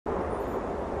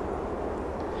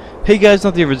Hey guys,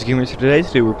 not the average gamers here today.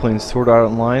 Today we're playing Sword Art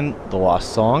Online: The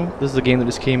Lost Song. This is a game that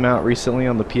just came out recently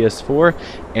on the PS4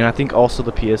 and I think also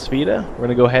the PS Vita. We're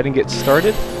gonna go ahead and get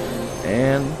started,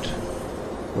 and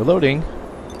we're loading.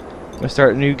 I'm gonna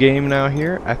start a new game now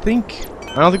here. I don't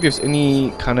think there's any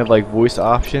kind of like voice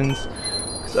options,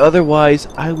 'cause otherwise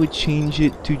I would change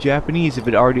it to Japanese if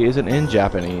it already isn't in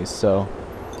Japanese. So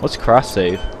let's cross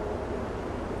save.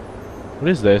 What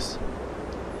is this?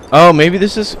 Oh, maybe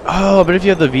this is... Oh, but if you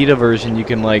have the Vita version, you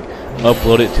can, like,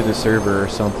 upload it to the server or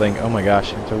something. Oh my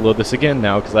gosh, I have to load this again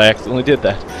now because I accidentally did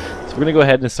that. So we're going to go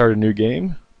ahead and start a new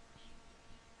game.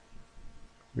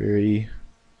 Very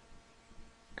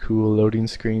cool loading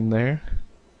screen there.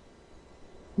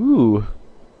 Ooh.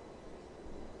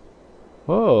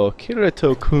 Oh,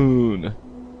 Kirito-kun.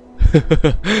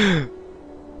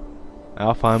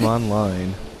 Alfheim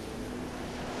Online.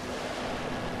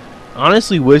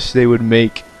 Honestly wish they would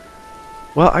make...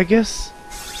 Well, I guess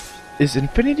is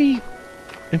Infinity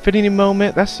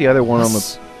Moment? That's the other one on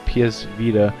the PS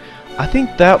Vita. I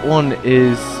think that one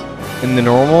is in the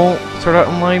normal Sword Art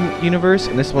Online universe,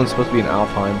 and this one's supposed to be in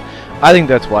Alfheim. I think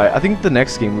that's why. I think the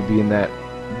next game would be in that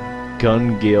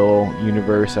Gun Gale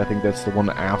universe. I think that's the one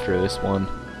after this one.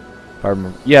 If I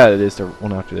remember. Yeah, it is the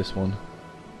one after this one.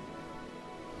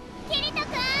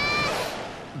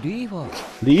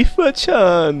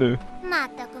 Lifa-chan!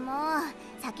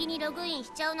 先にログイン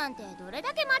しちゃうなんてどれ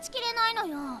だけ待ちきれないの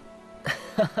よ。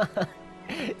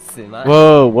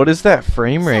Whoa, what is that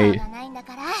frame rate?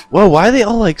 Whoa, why are they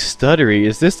all like stuttery?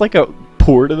 Is this like a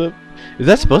port of the... Is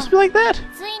that supposed to be like that?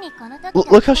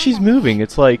 Look how she's moving.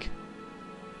 It's like...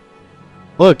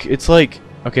 Look, it's like...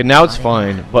 Okay, now it's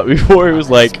fine. But before it was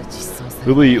like...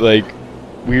 Really like...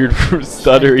 Weird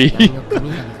stuttery.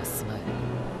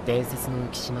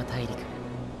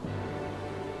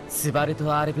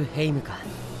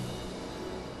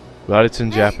 Glad it's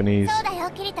in Japanese.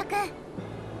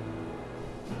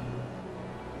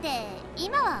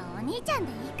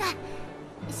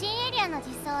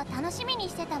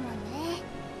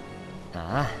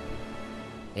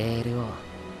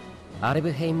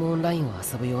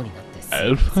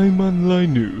 Alfheim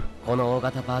Online. この大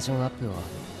型バージョンアップを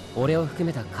俺を含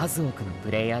めた数多くの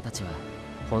プレイヤーたちは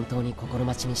本当に心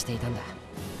待ちにしていたんだ。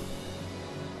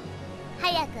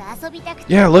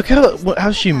 Yeah, look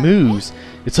how she moves.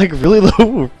 It's like really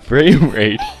low frame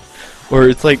rate, or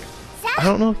it's like I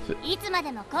don't know if it,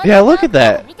 yeah, look at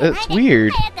that. That's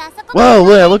weird. Whoa,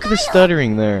 look at the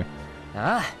stuttering there.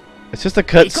 It's just a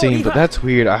cutscene, but that's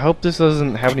weird. I hope this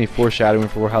doesn't have any foreshadowing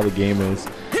for how the game is,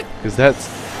 because that's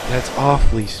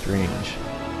awfully strange.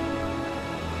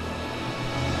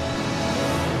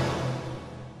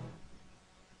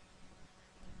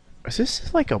 Is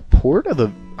this like a port of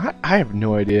the... I have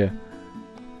no idea.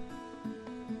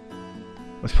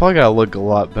 It's probably gotta look a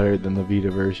lot better than the Vita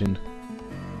version.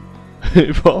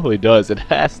 It probably does. It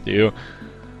has to.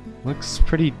 Looks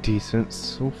pretty decent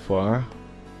so far.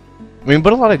 I mean,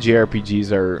 but a lot of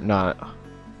JRPGs are not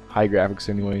high graphics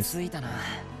anyways. I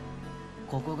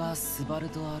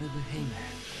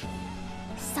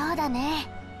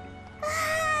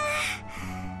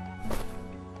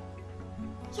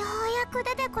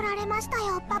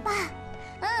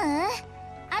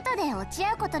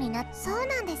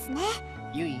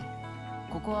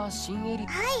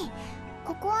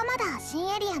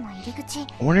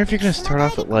wonder if you're gonna start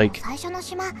off at like... I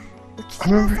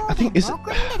think is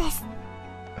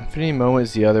Infinity Moment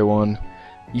is the other one.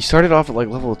 You started off at like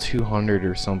level 200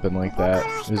 or something like that.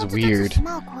 It was weird.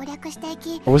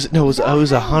 Or was it? No, it was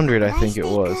 100. I think it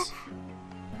was.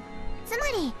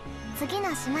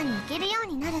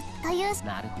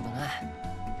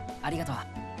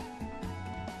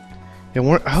 Yeah,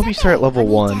 I hope you start at level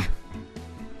 1.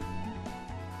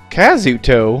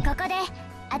 Kazuto?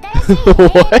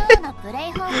 What?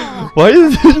 Why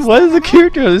does the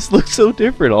character on this look so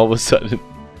different all of a sudden?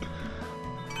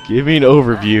 Give me an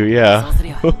overview, yeah.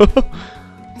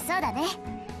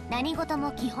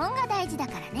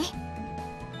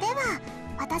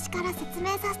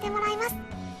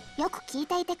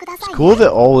 It's cool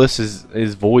that all this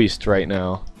is voiced right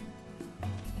now.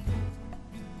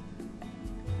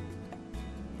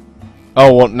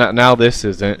 Oh, well, now this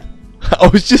isn't. I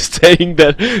was just saying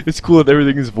that it's cool that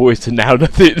everything is voiced, and now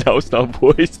nothing. Now it's not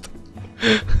voiced.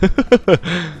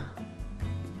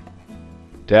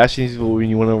 Dashing is when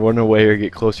you want to run away or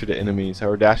get closer to enemies.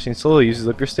 However, dashing slowly uses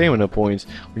up your stamina points.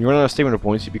 When you run out of stamina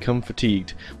points, you become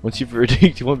fatigued. Once you're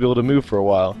fatigued, you won't be able to move for a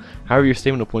while. However, your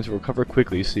stamina points will recover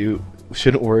quickly, so you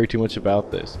shouldn't worry too much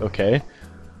about this. Okay.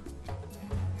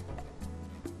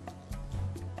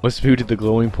 Let's move to the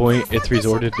glowing point. It's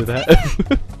resorted to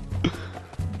that.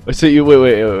 So you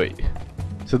wait.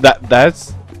 So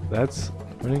that's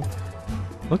running.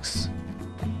 Looks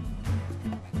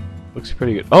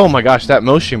pretty good. Oh my gosh, that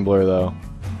motion blur though.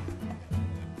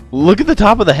 Look at the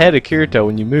top of the head of Kirito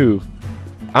when you move.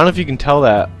 I don't know if you can tell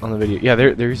that on the video. Yeah,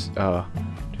 there's do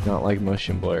not like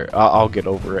motion blur. I'll get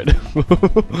over it. If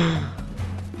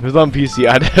it was on PC,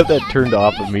 I'd have that turned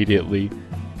off immediately.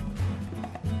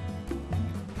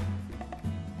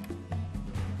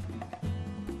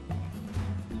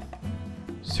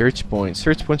 Search points.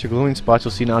 Search points are glowing spots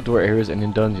you'll see in outdoor areas and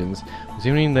in dungeons.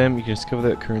 Examining them, you can discover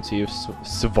the currency of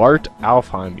Svart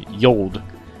Alfheim. Yold.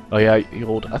 Oh yeah,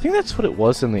 Yold. I think that's what it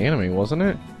was in the anime, wasn't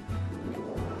it?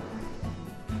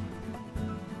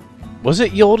 Was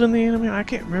it Yold in the anime? I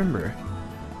can't remember.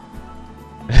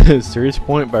 Search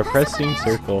point by pressing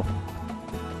circle.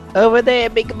 Over there,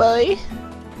 big boy.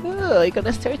 Oh, you're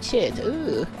gonna search it.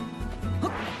 Ooh.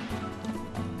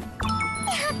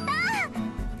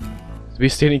 Be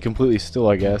standing completely still,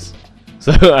 I guess.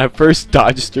 So I first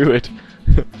dodged through it.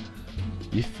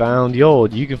 You found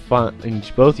Yold. You can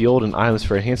find both Yold and items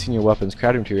for enhancing your weapons,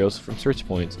 crafting materials from search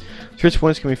points. Search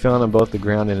points can be found on both the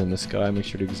ground and in the sky. Make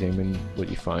sure to examine what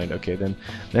you find. Okay, then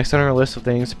next on our list of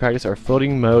things to practice are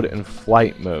floating mode and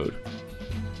flight mode.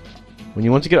 When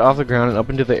you want to get off the ground and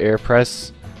up into the air,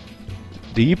 press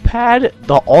D-pad.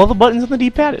 All the buttons on the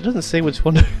D-pad. It doesn't say which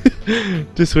one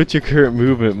to switch your current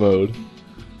movement mode.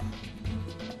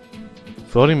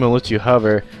 Floating mode lets you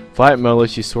hover. Flight mode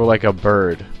lets you soar like a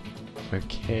bird.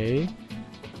 Okay.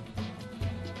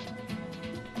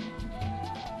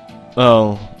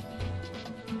 Oh.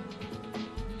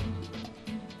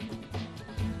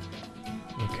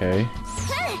 Okay.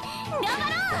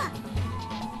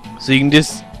 So you can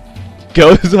just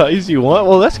go as high as you want?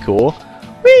 Well, that's cool.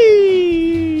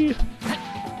 Whee!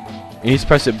 You just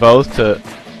press it both to...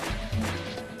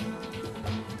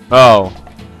 Oh.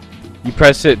 You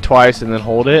press it twice and then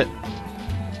hold it?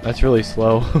 That's really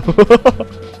slow.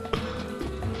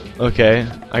 Okay,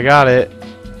 I got it.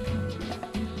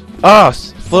 Oh,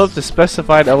 float up to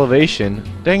specified elevation.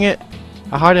 Dang it.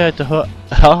 How high did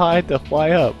I have to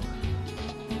fly up?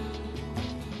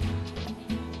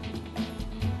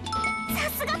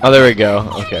 Oh, there we go.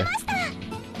 Okay.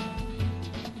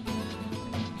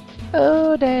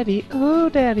 Oh, daddy. Oh,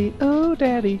 daddy. Oh,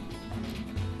 daddy.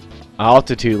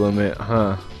 Altitude limit,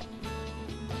 huh?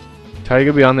 Try to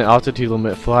go beyond the altitude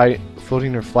limit.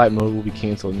 Floating or flight mode will be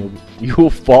cancelled. And you will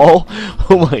fall.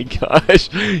 Oh my gosh!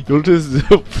 You'll just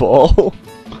fall.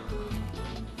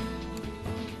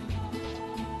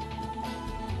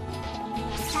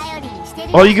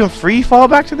 Oh, you can free fall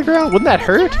back to the ground. Wouldn't that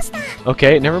hurt?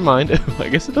 Okay, never mind. I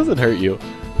guess it doesn't hurt you.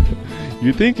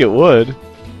 You'd think it would.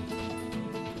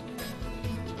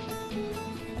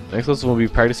 Next lesson we'll be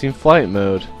practicing flight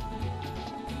mode.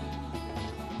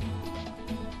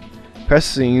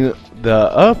 Pressing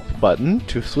the up button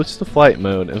to switch to flight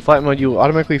mode. In flight mode, you will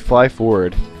automatically fly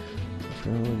forward.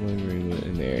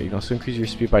 In there, you can also increase your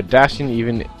speed by dashing.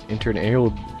 Even enter an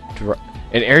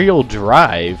aerial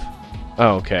drive.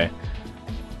 Oh, okay.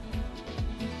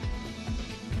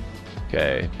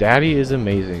 Okay, Daddy is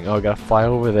amazing. Oh, I gotta fly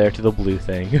over there to the blue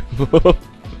thing.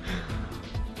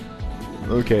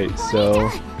 Okay, so.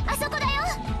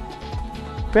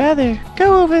 Brother,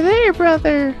 go over there,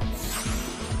 brother.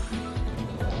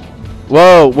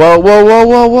 Whoa, whoa, whoa, whoa,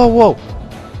 whoa, whoa, whoa.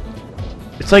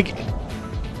 It's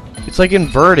like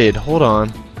inverted. Hold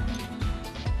on.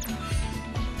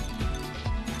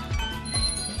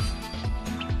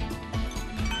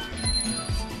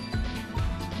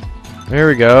 There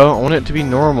we go. I want it to be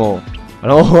normal. I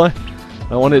don't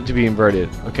want it to be inverted.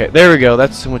 Okay, there we go.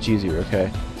 That's so much easier. Okay.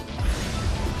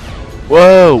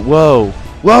 Whoa, whoa,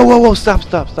 whoa, whoa, whoa! Stop,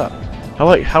 stop, stop!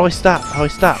 How do I stop? How do I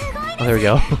stop? Oh, there we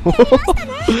go.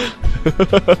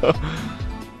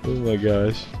 Oh my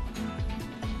gosh!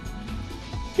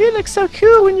 You look so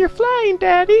cool when you're flying,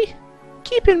 Daddy.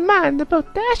 Keep in mind that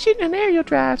both dashing and aerial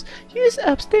drives use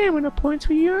up stamina points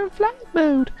when you're in flight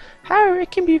mode. However, it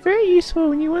can be very useful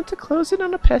when you want to close in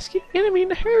on a pesky enemy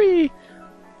in a hurry.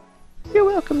 You're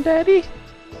welcome, Daddy.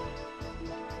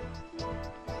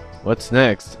 What's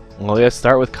next? Well, let's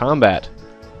start with combat.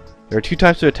 There are two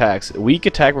types of attacks. A weak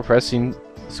attack by pressing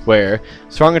square,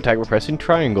 strong attack by pressing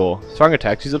triangle. Strong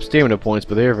attacks use up stamina points,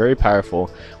 but they are very powerful.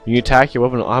 When you attack, your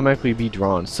weapon will automatically be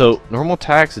drawn. So, normal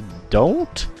attacks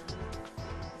don't?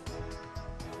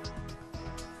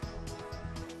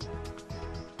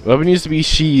 Weapon needs to be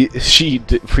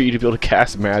sheathed for you to be able to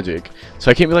cast magic. So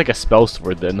I can't be like a spell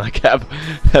sword then, like have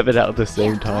it out at the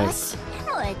same time.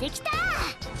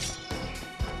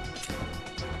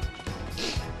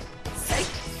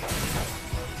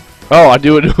 Oh, I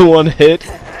do it in one hit.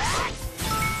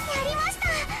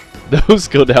 Those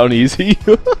go down easy.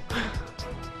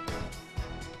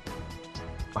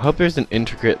 I hope there's an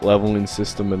intricate leveling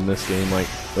system in this game, like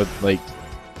with like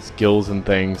skills and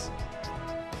things.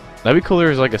 That'd be cool.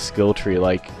 There's like a skill tree,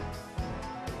 like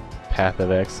Path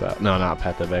of Exile. No, not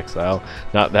Path of Exile.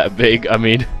 Not that big. I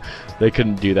mean, they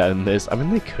couldn't do that in this. I mean,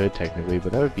 they could technically,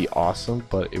 but that would be awesome.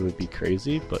 But it would be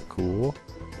crazy, but cool.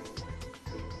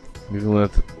 Moving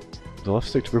with the left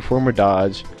stick to perform a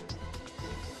dodge.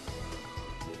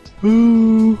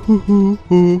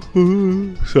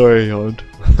 Sorry, I yawned.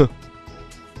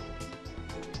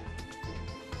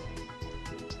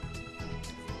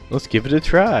 Let's give it a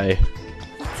try.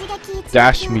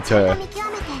 Dash meter.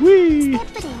 Whee!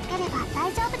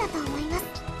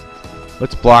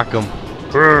 Let's block him.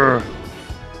 Brr.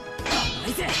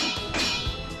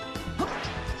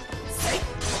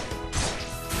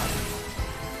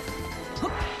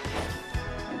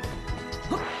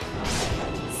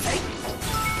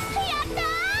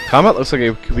 Combat looks like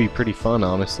it could be pretty fun,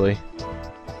 honestly.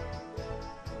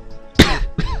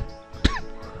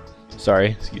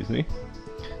 Sorry, excuse me.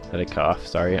 Had a cough,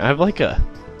 sorry. I have like a...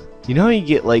 You know how you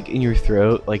get like in your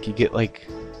throat, like you get like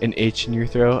an itch in your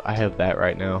throat? I have that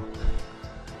right now.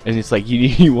 And it's like,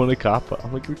 you want to cough, but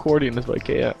I'm like recording this, but I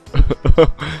can't.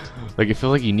 Like I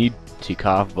feel like you need to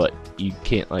cough, but you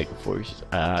can't like force...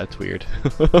 it's weird.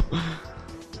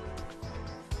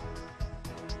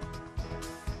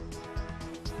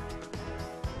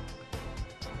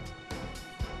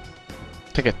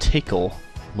 Take a tickle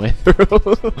my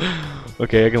throat.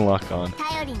 Okay, I can lock on.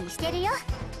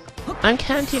 I'm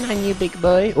counting on you, big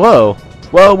boy. Whoa!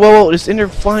 Whoa, whoa, whoa! It's in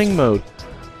flying mode.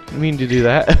 I mean to do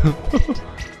that.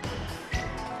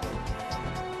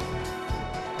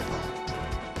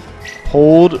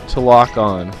 Hold to lock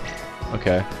on.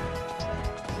 Okay.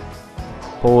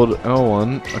 Hold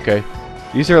L1. Okay.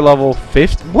 These are level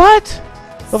 50. What?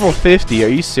 Level 50? Are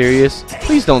you serious?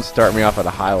 Please don't start me off at a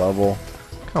high level.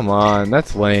 Come on,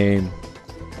 that's lame.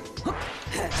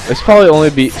 This probably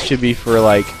only should be for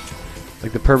like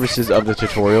the purposes of the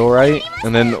tutorial, right?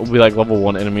 And then it'll be like level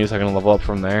 1 enemies. I can level up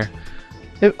from there.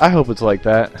 I hope it's like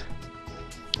that.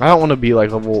 I don't want to be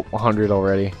like level 100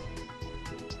 already.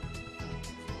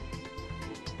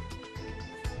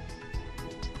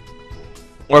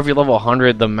 Or if you're level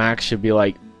 100, the max should be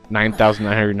like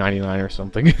 9,999 or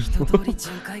something.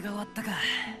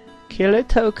 Kill it,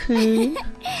 Toku.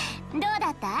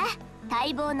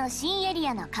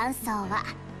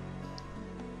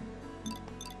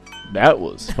 That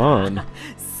was fun.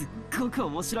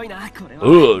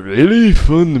 Oh, really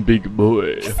fun, big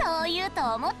boy.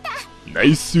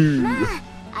 Nice.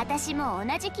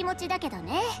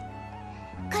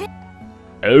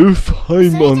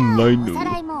 Elfheim Online.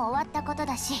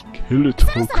 Kill it,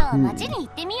 Toku.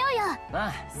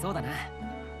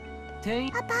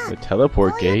 The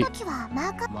teleport gate.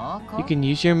 You can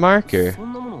use your marker.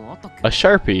 A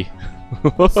Sharpie.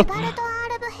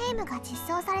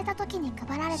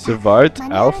 Svart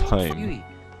Alfheim.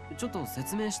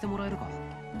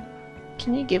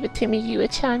 Can you give it to me,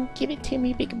 Yua-chan? Give it to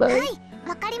me, big boy.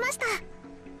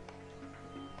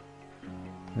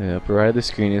 The upper right of the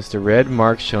screen is the red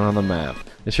mark shown on the map.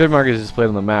 This red mark is displayed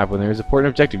on the map when there is an important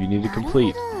objective you need to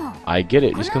complete. I get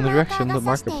it. Just go in the direction of the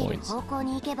marker points.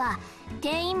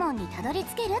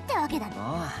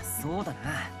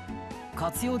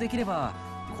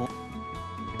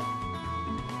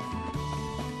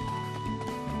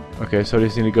 Okay, so I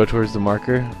just need to go towards the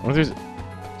marker. I wonder if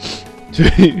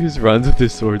there's... He just runs with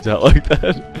his swords out like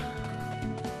that.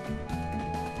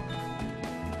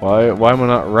 Why am I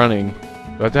not running? Do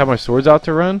I have to have my swords out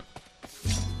to run?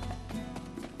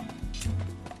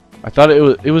 I thought it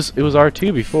was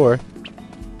R2 before.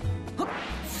 Alright,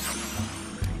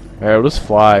 we'll just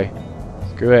fly.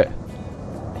 Screw it.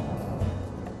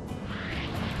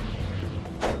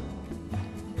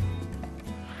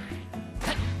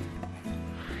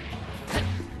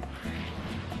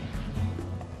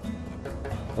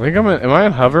 I think am I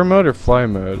in hover mode or fly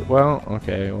mode? Well,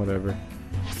 okay, whatever.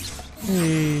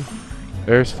 Hey.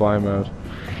 There's fly mode.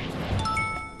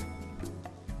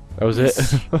 That was it.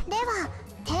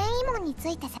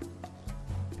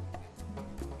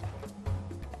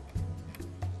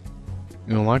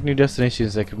 You unlock new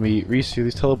destinations that can be reached through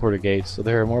these teleporter gates, so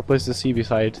there are more places to see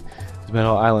besides the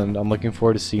Metal Island. I'm looking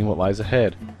forward to seeing what lies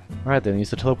ahead. Alright then, use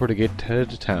the teleporter gate to head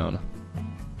to town.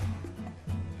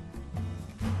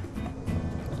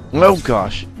 Oh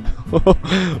gosh!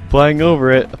 Flying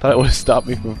over it. I thought it would have stopped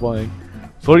me from flying.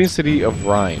 Floating city of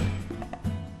Rhine.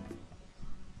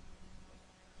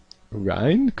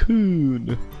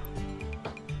 Rhine-kun.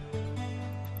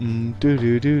 Do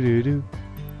do do do do do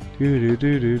do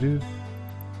do do do.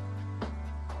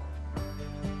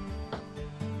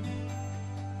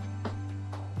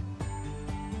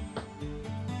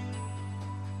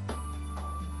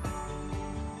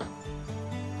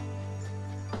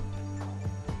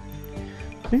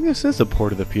 think this is a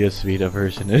port of the PS Vita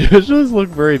version. It does look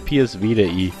very PS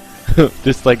Vita-y.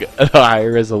 Just like a high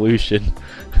resolution.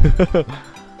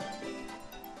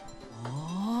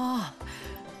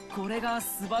 これが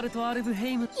スバルトアルブ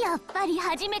ヘイム。やっぱり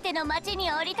初めての町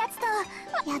に降り立つ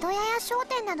と、宿屋や商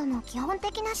店などの基本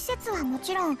的な施設はも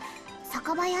ちろん、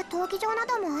酒場や闘技場な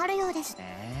どもあるようです。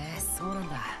そうなん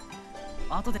だ。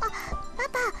後で。あ、パ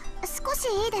パ、少し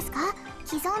いいですか？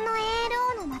既存の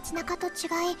ALO の街中と違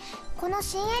い、この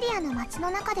新エリアの街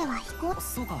の中では飛行。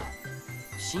そうか。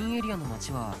新エリアの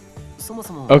街はそも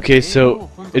そも。Okay, so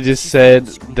it just said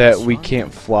that we can't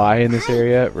fly in this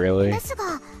area, really? ですが、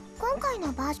今回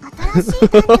のバージョン、新しい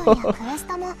環境やクエス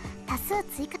トも多数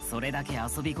追加。それだけ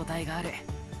遊び応えがある。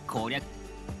攻略。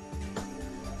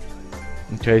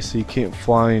Okay, so you can't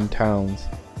fly in towns.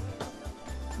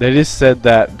 They just said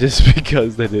that just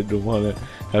because they didn't want to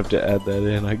have to add that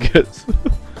in, I guess.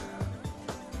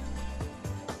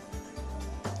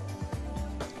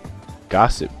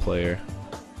 Gossip player.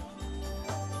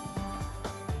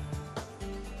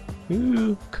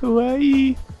 Ooh,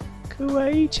 kawaii.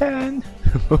 Kawaii-chan.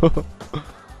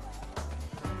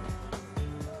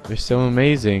 They're so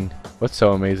amazing. What's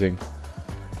so amazing?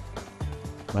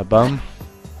 My bum?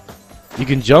 You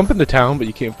can jump in the town, but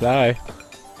you can't fly.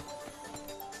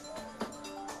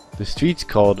 The street's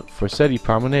called Forsetti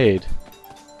Promenade.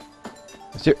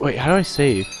 Is there, wait, how do I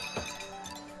save?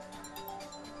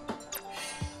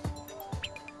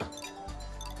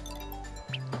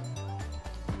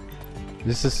 Is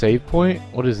this a save point?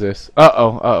 What is this?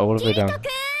 Uh-oh, what have I done?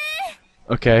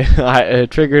 Okay, I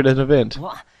triggered an event.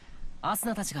 アス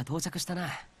ナたちが到着したな。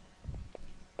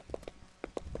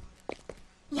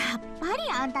やっぱり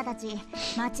あんたたち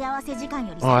待ち合わせ時間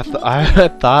より Oh, I 先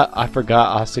に。thought I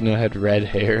forgot Asuna had red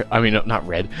hair. I mean, no, not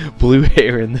red, blue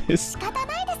hair in this. 仕方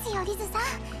ないですよ、リズさん。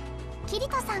キリ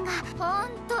トさんが。ほ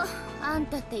んと、あん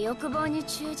たって欲望に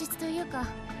忠実というか。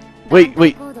Wait.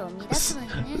 行動を乱すわよ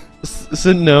ね。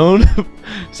Sinone,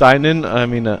 Sinon, I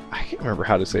mean, I can't remember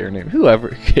how to say her name.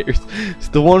 Whoever cares.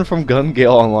 The one from Gun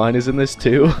Gale Online is in this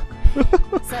too.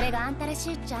 それがあんたら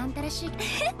しいっちゃあんたらしい。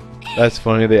That's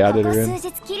funny they こ added こ her 数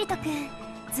in. 日キリト君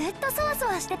ずっとそわそ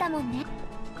わしてたもんね。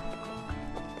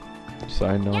やっ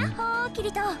Sinon. ほーキ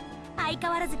リト、相変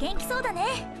わらず元気そうだね。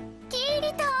キリ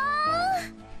ト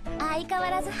相変わ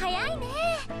らず早いね。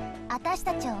私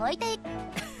たちを置いていく。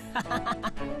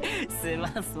すま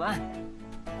んすまん。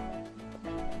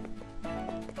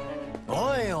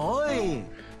おいおい。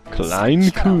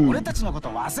 Klein 俺 Kuhn. たちのこと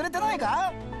忘れてない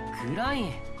か？クライ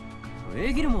ン、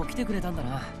エギルも来てくれたんだ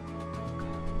な。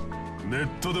ネッ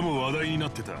トでも話題にな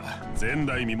ってた前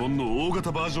代未聞の大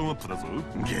型バージョンアップだぞ。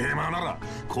ゲーマーなら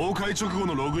公開直後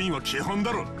のログインは基本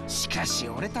だろ。しかし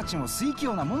俺たちも水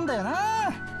教なもんだよな。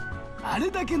あ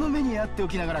れだけの目にあってお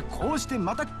きながらこうして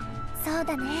また。そう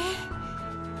だね。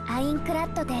アインクラ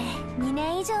ッドで2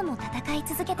年以上も戦い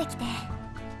続けてきて。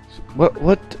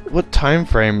What time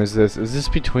frame is this? Is this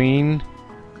between,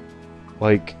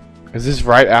 like, is this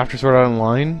right after Sword Art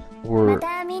Online, ま or?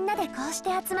 たみんなでこうして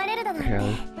集まれるだなんて、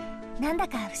 Yeah. なんだ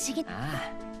か不思議。あ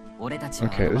あ、俺たちは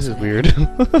Okay, あの this 場 is 所で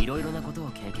weird. いろいろなこと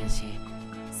を経験し、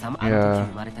あの時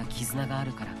生まれた絆があ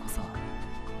るからこそ、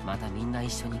またみんな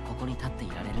一緒にここに立ってい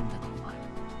られるんだと思う。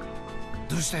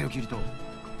どうしたよキリト。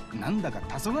なんだか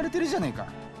黄昏れてるじゃねえか。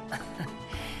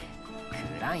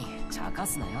クライン、茶化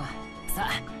すなよ。さあ、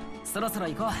そろそろ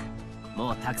行こう。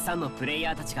もうたくさんのプレイ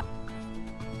ヤーたちが。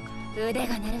腕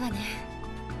が鳴るわね。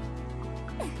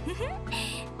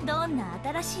どんな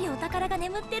新しいお宝が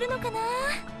眠ってるのかな。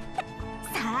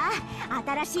さあ、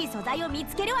新しい素材を見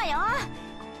つけるわよ。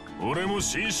俺も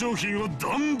新商品を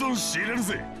どんどん仕入れる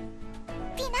ぜ。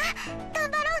ピナ、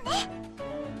頑張ろうね。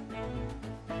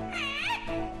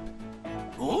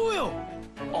おうよ。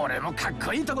俺もかっ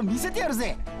こいいとこ見せてやる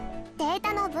ぜ。デー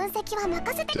タの分析は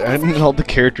任せてください。 Adding all the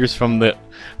characters from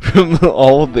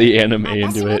all of the anime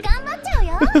私 into も it. 頑張っちゃう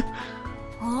よ。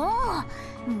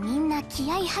おお、みんな気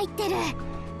合い入ってる。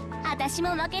私も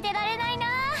負けてられないな。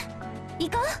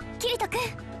行こう、キリト君。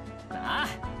あ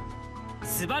あ、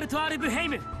スバルトアルブヘイ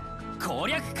ム攻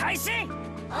略開始。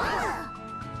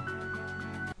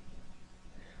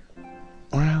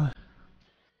Well,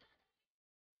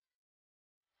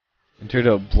 entered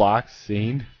a block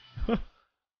scene.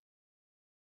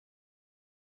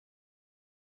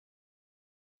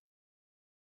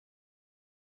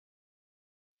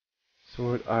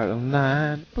 Sword Art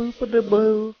Online. Boo ba da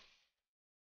boo.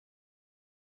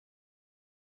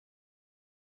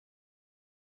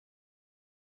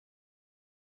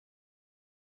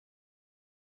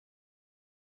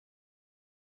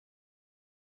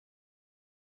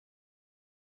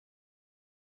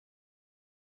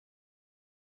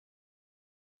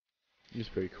 It's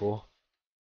pretty cool.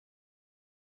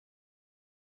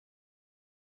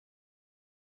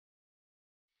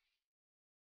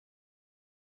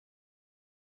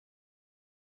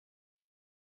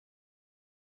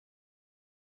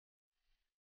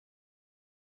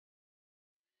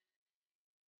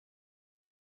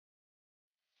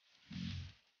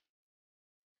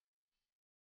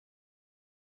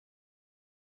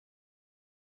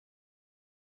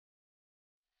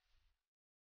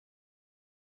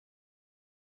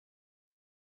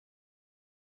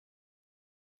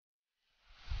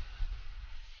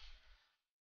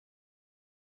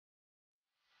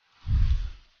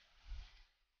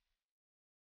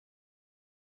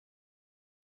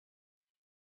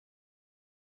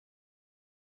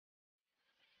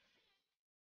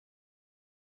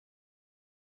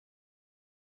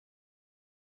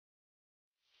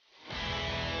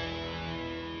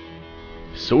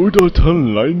 Sword Art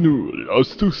Online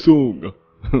Last Song.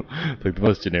 It's like the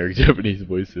most generic Japanese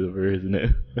voiceover, isn't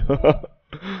it?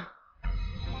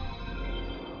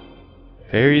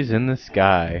 Fairies in the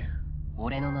sky.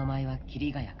 俺の名前は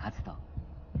桐ヶ谷和人。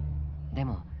で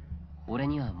も俺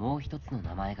にはもう一つの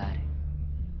名前がある。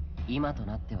今と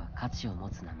なっては価値を持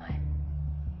つ名前。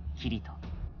キリト。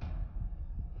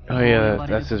 Oh yeah,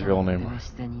 that's his real name.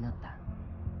 自然になった。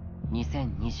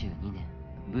2022年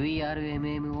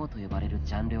VRMMO と呼ばれる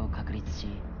ジャンルを確立し、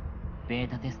ベー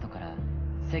タテストから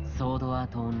ソードアー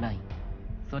トオンライン、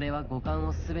それは五感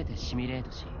を全てシミュレー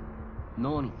トし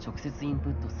脳に直接インプ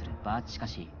ットするバーチ。しか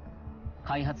し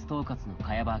開発統括の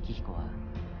茅場明彦は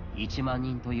1万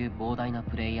人という膨大な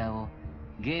プレイヤーを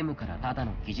ゲームからただ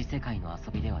の疑似世界の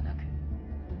遊びではなく、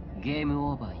ゲーム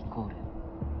オーバーイコール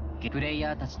プレイ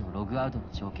ヤーたちのログアウトの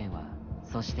条件は、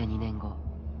そして2年後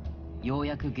よう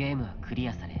やくゲームはクリ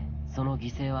アされ、その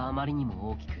犠牲はあまりに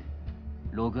も大きく、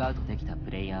ログアウトできたプ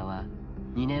レイヤーは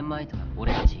2年前とは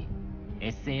俺たち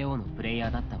SAO のプレイヤ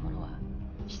ーだった者は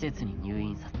施設に入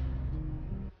院させ、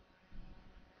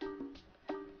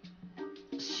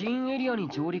新エリアに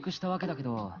上陸したわけだけ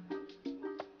ど、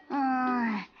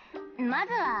ま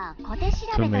ずは小手調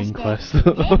べ The と main して quest. い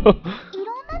ろんな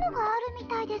のがあるみ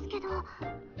たいですけど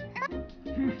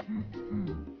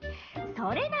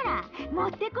それならも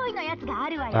ってこいのやつがあ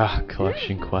るわよ。 Ah,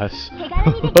 collection quest. 手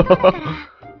軽にできそうだから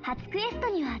初クエスト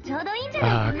にはちょうどいいんじゃな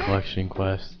い Ah, かな。 collection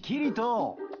quest. キリ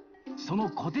ト、その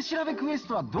小手調べクエス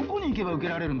トはどこに行けば受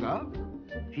けられるんだ？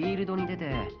フィールドに出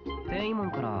て天イ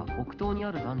門から北東に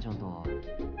あるダンジョンと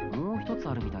もう一つ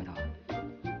あるみたいだ。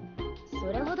そ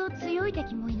れほど強い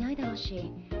敵もいないだろう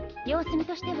し、様子見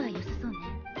としては良さそうね。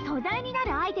素材にな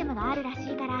るアイテムがあるら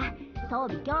しいから装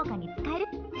備強化に使える。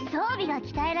装備が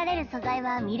鍛えられる素材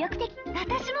は魅力的。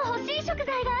私も欲しい食材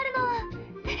があるの。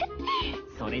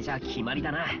それじゃ決まり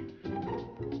だな。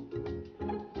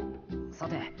さ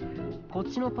て、こっ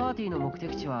ちのパーティーの目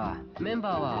的地は、メン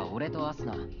バーは俺とアス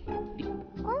ナ。今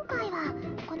回は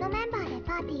このメンバーで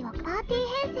パーティー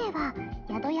編成は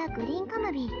宿屋グリーンカ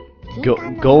ムビ、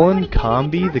 Golan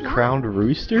Combi, the Crowned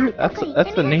Rooster?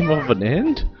 That's the name of an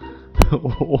inn?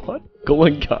 What?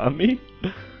 Golan Combi?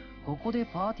 ここで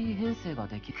パーティー編成が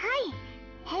できる。はい、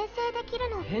編成できる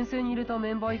の。編成に入れた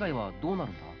メンバー以外はどうな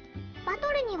るんだ？バ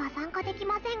トルには参加でき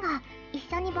ませんが、一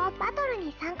緒にバトル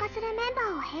に参加するメンバ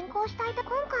ーを変更したいと。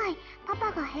今回パ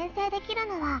パが編成できる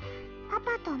のはパ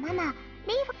パとママ、リ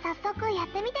ーフ。早速やっ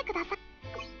てみてください。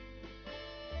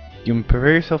 You can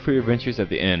prepare yourself for your adventures at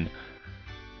the inn.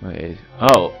 Wait.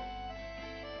 Oh.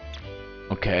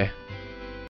 Okay.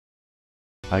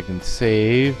 I can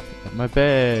save at my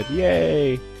bed.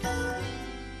 Yay!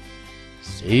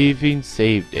 Saving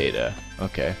save data.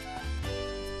 Okay.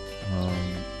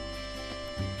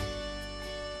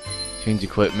 Change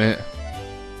equipment.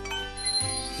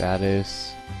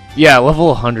 Status. Yeah, level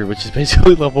 100, which is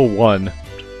basically level 1. I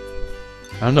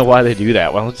don't know why they do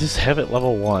that. Why don't just have it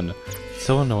level 1? It's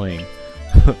so annoying.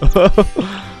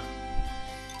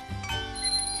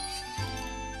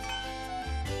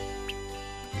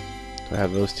 I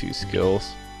have those two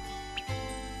skills.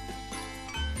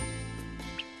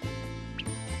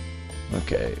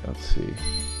 Okay, let's see.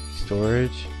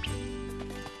 Storage.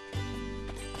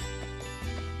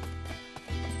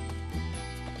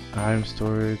 Item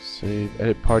storage, save,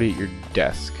 edit party at your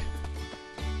desk.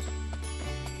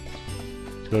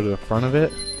 Go to the front of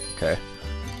it. Okay.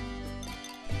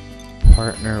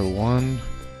 Partner 1.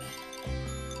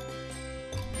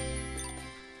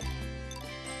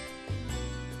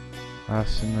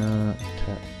 Asana,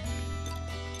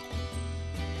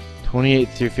 28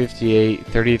 through 58,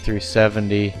 30 through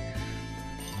 70.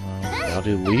 I'll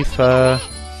do Lifa.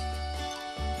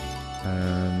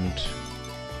 And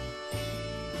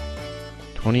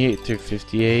 28 through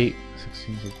 58,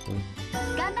 seems like the...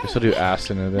 頑張 Guess る I'll do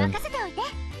Asuna then. 任せておいて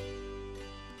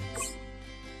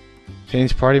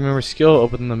Change party member skill.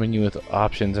 Open the menu with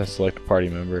options and select party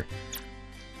member.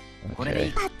 これでい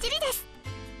い Okay. バッチリです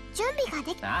準備が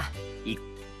できあいい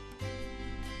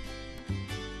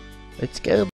Let's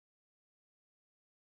go.